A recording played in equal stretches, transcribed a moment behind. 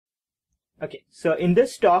Okay, so in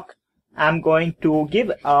this talk, I'm going to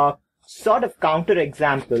give a sort of counter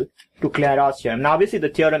example to Clairaut's theorem. Now, obviously, the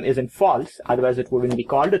theorem isn't false, otherwise it wouldn't be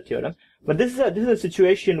called a theorem. But this is a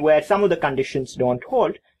situation where some of the conditions don't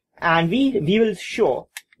hold, and we will show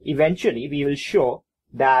eventually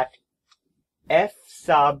that f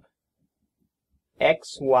sub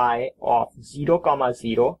xy of 0,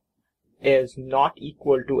 0 is not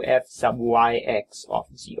equal to f sub yx of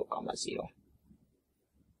 0, 0.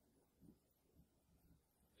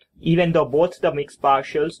 Even though both the mixed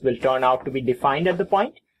partials will turn out to be defined at the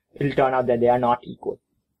point, it will turn out that they are not equal.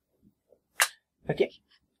 Okay?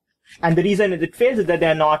 And the reason it fails is that they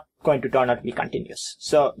are not going to turn out to be continuous.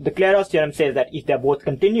 So the Clairaut's theorem says that if they're both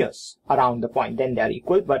continuous around the point, then they are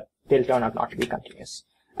equal, but they'll turn out not to be continuous.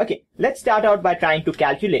 Okay, let's start out by trying to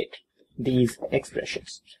calculate these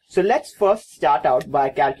expressions. So let's first start out by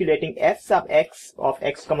calculating f sub x of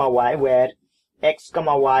x comma y, where x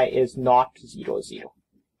comma y is not 0, 0.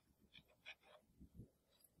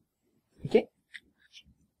 Okay.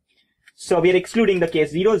 So we are excluding the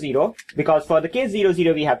case 0, 0, because for the case 0,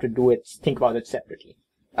 0, we have to think about it separately.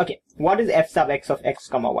 Okay, what is f sub x of x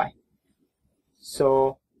comma y?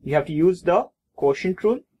 So you have to use the quotient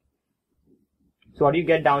rule. So what do you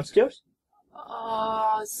get downstairs?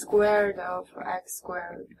 Square root of x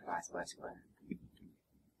squared plus y squared.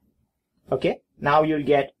 Okay, now you'll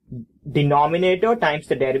get denominator times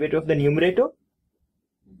the derivative of the numerator.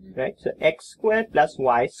 Right, so x squared plus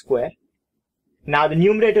y squared. Now the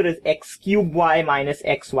numerator is x cube y minus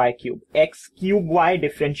xy cube. X cube y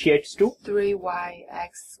differentiates to 3yx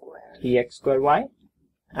squared. 3x squared y.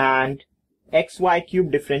 And xy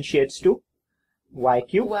cube differentiates to y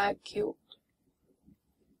cube. Y cubed.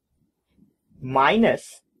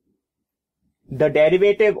 Minus the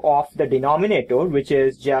derivative of the denominator, which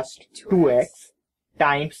is just 2x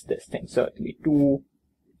times this thing. So it will be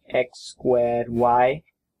 2x squared y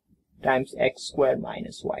times x squared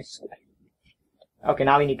minus y squared. Okay,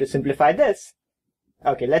 now we need to simplify this.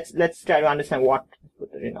 Okay, let's try to understand what.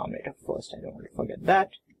 Put the denominator first. I don't want to forget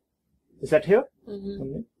that. Is that here?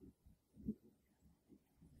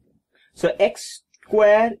 So x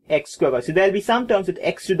square, x square. So there'll be some terms with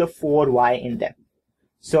x to the 4y in them.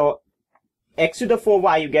 So x to the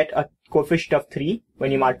 4y, you get a coefficient of 3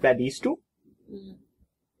 when you multiply these two.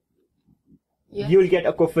 Yes. You'll get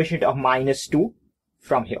a coefficient of minus 2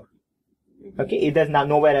 from here. Okay, there's now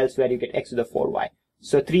nowhere else where you get x to the 4y.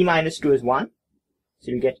 So 3 minus 2 is 1. So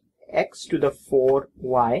you get x to the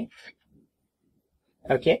 4y.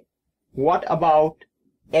 Okay. What about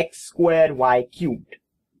x squared y cubed?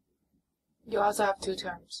 You also have two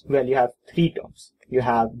terms. Well, you have 3 terms. You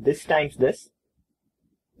have this times this,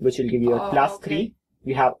 which will give you a plus 3.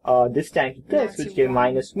 You have this times this, which gives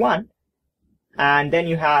minus 1. And then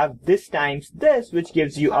you have this times this, which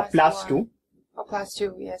gives you a plus 2. A plus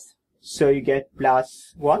 2, yes. So you get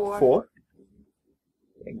plus what? 4.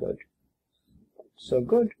 Okay, good. So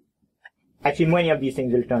good. Actually, many of these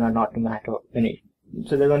things will turn out not to matter.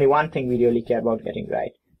 So there's only one thing we really care about getting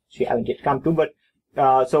right, which we haven't yet come to. But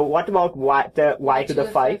so what about y to the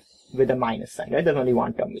 5 with a minus sign? Right? There's only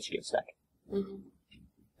one term which gives that.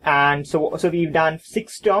 And so we've done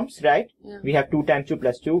 6 terms, right? Yeah. We have 2 times 2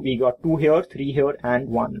 plus 2. We got 2 here, 3 here, and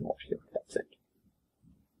 1 more here. That's it.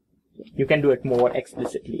 You can do it more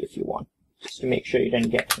explicitly if you want, just to make sure you didn't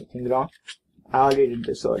get anything wrong. I already did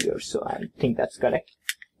this earlier, so I think that's correct.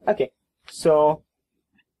 Okay, so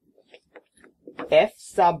f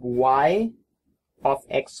sub y of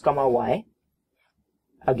x comma y,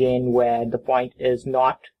 again where the point is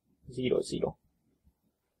not 0, 0.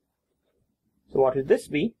 So what will this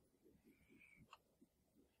be?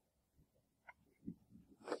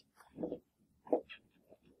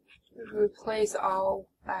 Replace all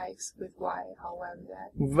x with y, however that.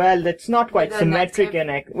 Well, that's not quite symmetric in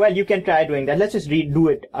x. Well, you can try doing that. Let's just do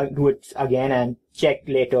it again and check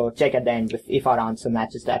later, check at the end if our answer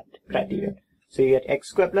matches that criterion. So you get x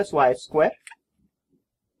squared plus y squared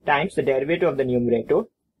times the derivative of the numerator.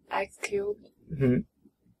 X cubed.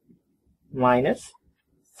 Minus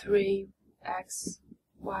 3x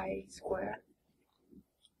y squared.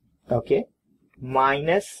 Okay.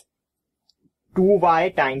 Minus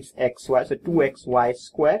 2y times xy, so 2xy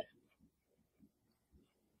squared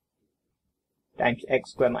times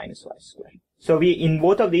x squared minus y squared. So in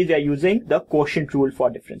both of these, we are using the quotient rule for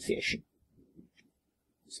differentiation.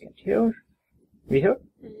 Let's get here. We here?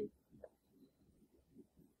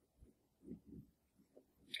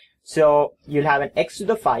 So you'll have an x to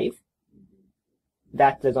the 5.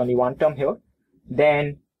 There's only one term here.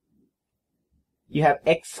 Then you have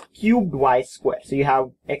x cubed y squared. So you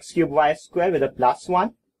have x cubed y squared with a plus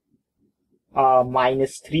 1,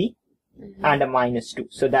 minus 3, and a minus 2.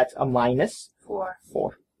 So that's a minus 4.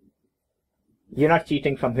 4. You're not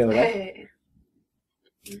cheating from here, right?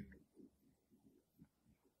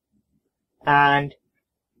 And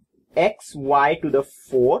xy to the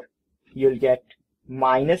 4, you'll get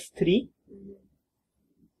minus 3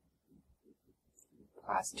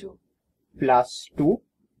 Plus 2. plus 2.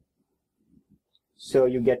 So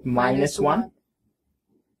you get minus 1.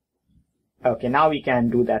 Okay, now we can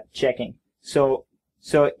do that checking. So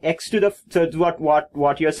x to the, so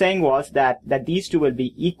what you're saying was that these two will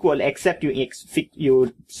be equal except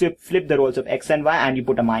you flip the roles of x and y and you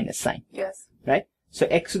put a minus sign. Yes. Right? So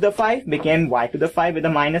x to the 5 became y to the 5 with a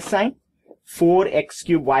minus sign. 4x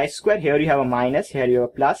cubed y squared. Here you have a minus, here you have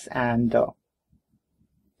a plus, and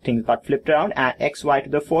things got flipped around. And xy to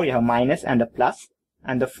the 4, you have a minus and a plus,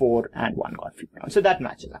 and the 4 and 1 got flipped around. So that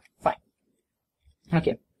matches up. Fine.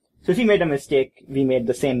 Okay. So if we made a mistake, we made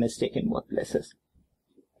the same mistake in both places.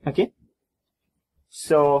 Okay.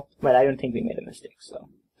 So, well, I don't think we made a mistake. So,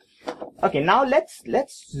 okay. Now let's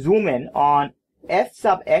zoom in on f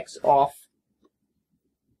sub x of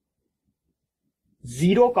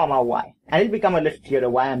 0 comma y, and it'll become a little clearer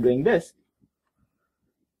why I'm doing this.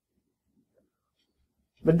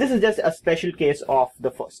 But this is just a special case of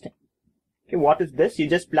the first thing. Okay, what is this? You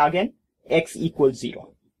just plug in x equals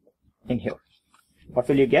 0 in here. What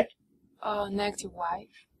will you get? Negative y.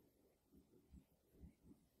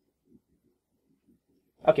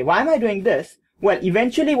 Okay, why am I doing this? Well,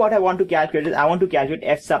 eventually what I want to calculate is I want to calculate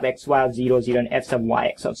f sub xy of 0, 0 and f sub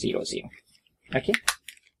yx of 0, 0. Okay?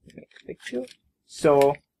 Make a picture.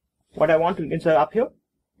 So, what I want to insert up here.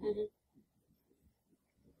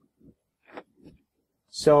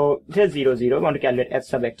 So, here's 0, 0. I want to calculate f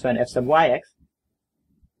sub xy and f sub yx.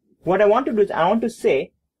 What I want to do is I want to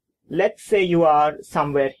say, let's say you are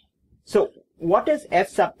somewhere. So, what is f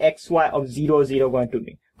sub xy of 0, 0 going to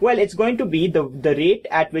be? Well, it's going to be the rate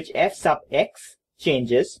at which f sub x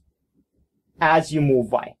changes as you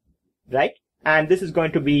move y, right? And this is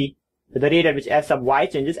going to be the rate at which f sub y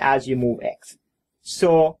changes as you move x.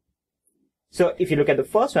 So if you look at the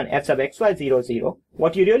first one, f sub xy 0, 0,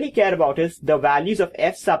 what you really care about is the values of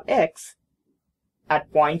f sub x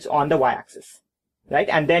at points on the y-axis, right?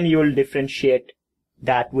 And then you will differentiate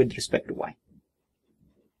that with respect to y.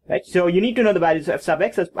 Right? So you need to know the values of f sub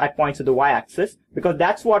x at points of the y-axis, because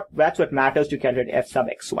that's what matters to calculate f sub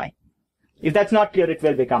xy. If that's not clear, it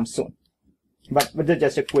will become soon. But this is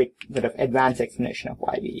just a quick sort of advanced explanation of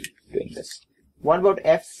why we're doing this. What about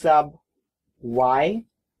f sub y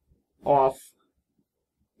of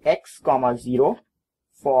x comma 0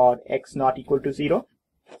 for x not equal to 0?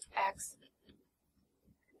 X.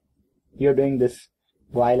 You're doing this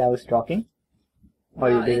while I was talking? Or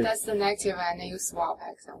No, you did that's the negative and then you swap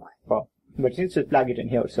x and y. Oh, but you should plug it in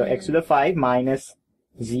here. So x to the 5 minus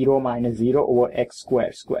 0 over x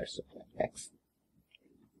square. So x.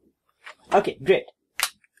 Okay, great.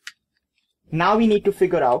 Now we need to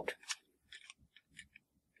figure out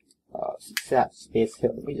space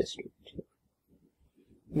here. Let me just do it here.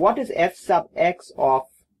 What is f sub x of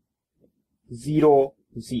 0,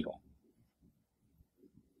 0?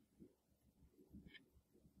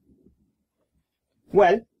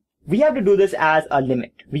 Well, we have to do this as a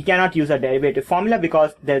limit. We cannot use a derivative formula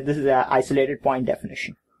because this is an isolated point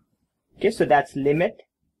definition. Okay, so that's limit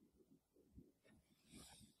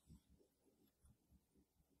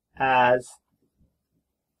as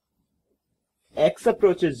x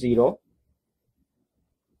approaches 0,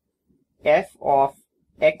 f of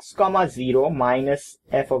x comma 0 minus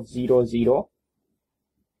f of 0, 0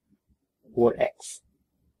 over x.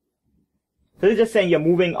 So this is just saying you're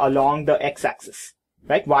moving along the x-axis.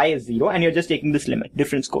 Right? Y is 0 and you're just taking this limit,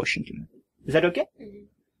 difference quotient limit. Is that okay?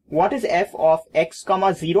 What is f of x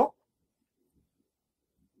comma 0?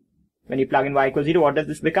 When you plug in y equals 0, what does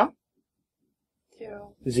this become?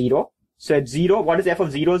 0. 0. So it's 0. What is f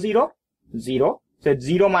of 0, 0? 0. So it's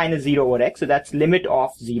 0 minus 0 over x. So that's limit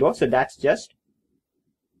of 0. So that's just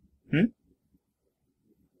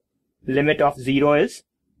limit of 0 is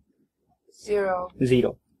 0.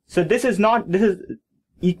 0. So this is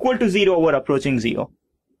equal to 0 over approaching 0,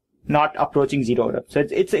 not approaching 0 over. So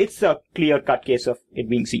it's a clear-cut case of it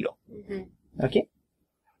being 0. Okay?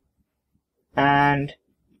 And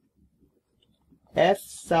f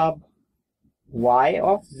sub y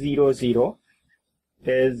of 0, 0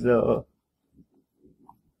 is,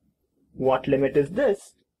 what limit is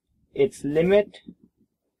this? It's limit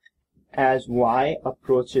as y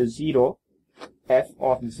approaches 0, f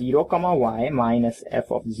of 0 comma y minus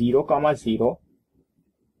f of 0 comma 0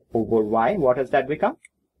 over y. What does that become?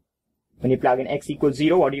 When you plug in x equals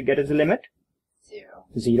 0, what do you get as a limit? 0.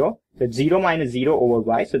 0. So it's 0 minus 0 over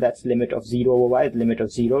y. So that's limit of 0 over y, limit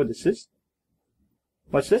of 0. This is,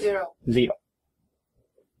 what's this? 0. 0.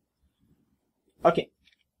 Okay.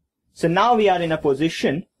 So now we are in a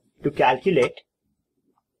position to calculate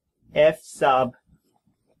f sub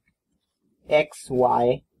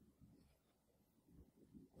xy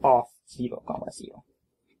of 0, 0.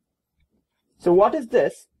 So what is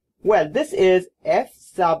this? Well, this is f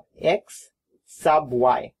sub x sub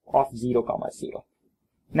y of 0, 0.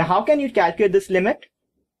 Now, how can you calculate this limit?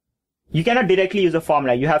 You cannot directly use a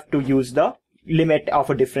formula. You have to use the limit of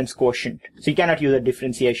a difference quotient. So you cannot use a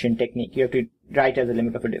differentiation technique. You have to write as a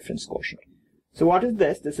limit of a difference quotient. So what is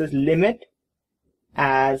this? This is limit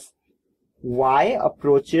as y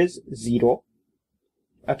approaches 0.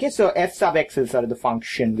 Okay, so f sub x is sort of the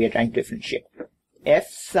function we are trying to differentiate. F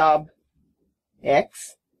sub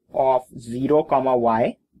x of 0,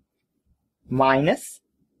 y minus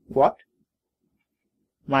what?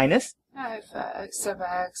 Minus F sub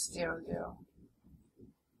x 0, 0.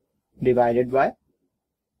 Divided by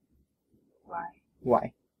Y.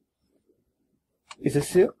 y. Is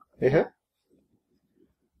this here? Yeah.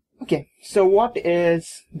 Okay, so what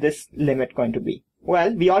is this limit going to be?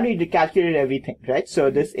 Well, we already calculated everything, right?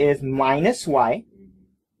 So this is minus y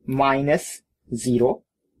minus 0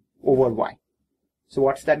 over y. So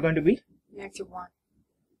what's that going to be? Negative 1.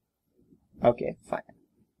 Okay, fine.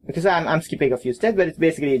 Because I'm skipping a few steps, but it's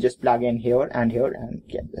basically you just plug in here and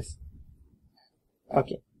get this.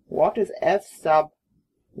 Okay, what is f sub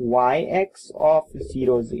yx of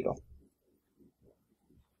 0, 0?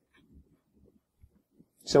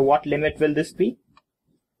 So what limit will this be?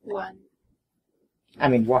 1. I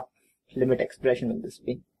mean, what limit expression will this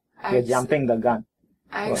be? You're jumping the gun.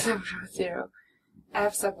 X sub 0.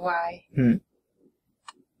 F sub y.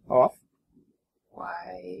 Of?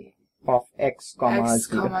 Y. Of x, comma, X,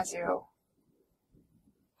 0. comma 0.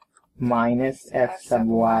 Minus f sub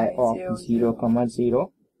y of 0, comma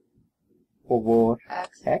 0 over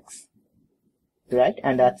x. Right?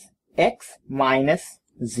 And that's x minus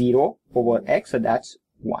 0 over x. So that's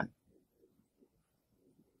 1.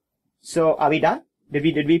 So are we done?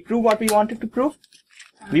 Did we prove what we wanted to prove?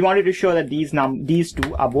 We wanted to show that these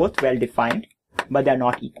two are both well defined, but they're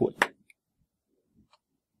not equal.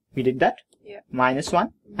 We did that? Yeah. Minus 1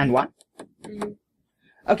 and 1. Mm-hmm.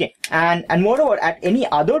 Okay, and moreover, at any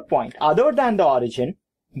other point other than the origin,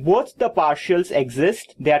 both the partials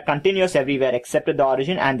exist. They are continuous everywhere except at the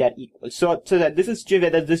origin, and they are equal. So that this is true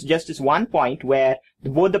whether this just is one point where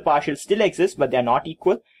both the partials still exist, but they are not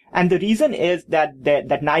equal. And the reason is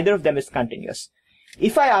that neither of them is continuous.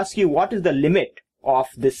 If I ask you what is the limit of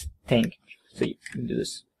this thing, so you can do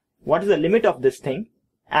this. What is the limit of this thing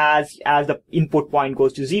as the input point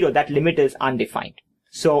goes to 0? That limit is undefined.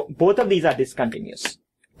 So both of these are discontinuous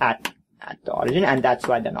at the origin, and that's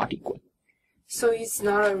why they're not equal. So it's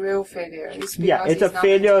not a real failure. It's a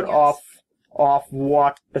failure of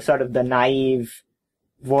what sort of the naive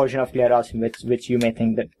version of Clairaut in which you may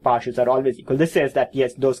think that partials are always equal. This says that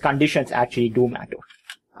yes, those conditions actually do matter.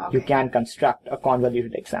 Okay. You can construct a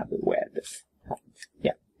convoluted example where this happens.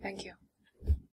 Yeah. Thank you.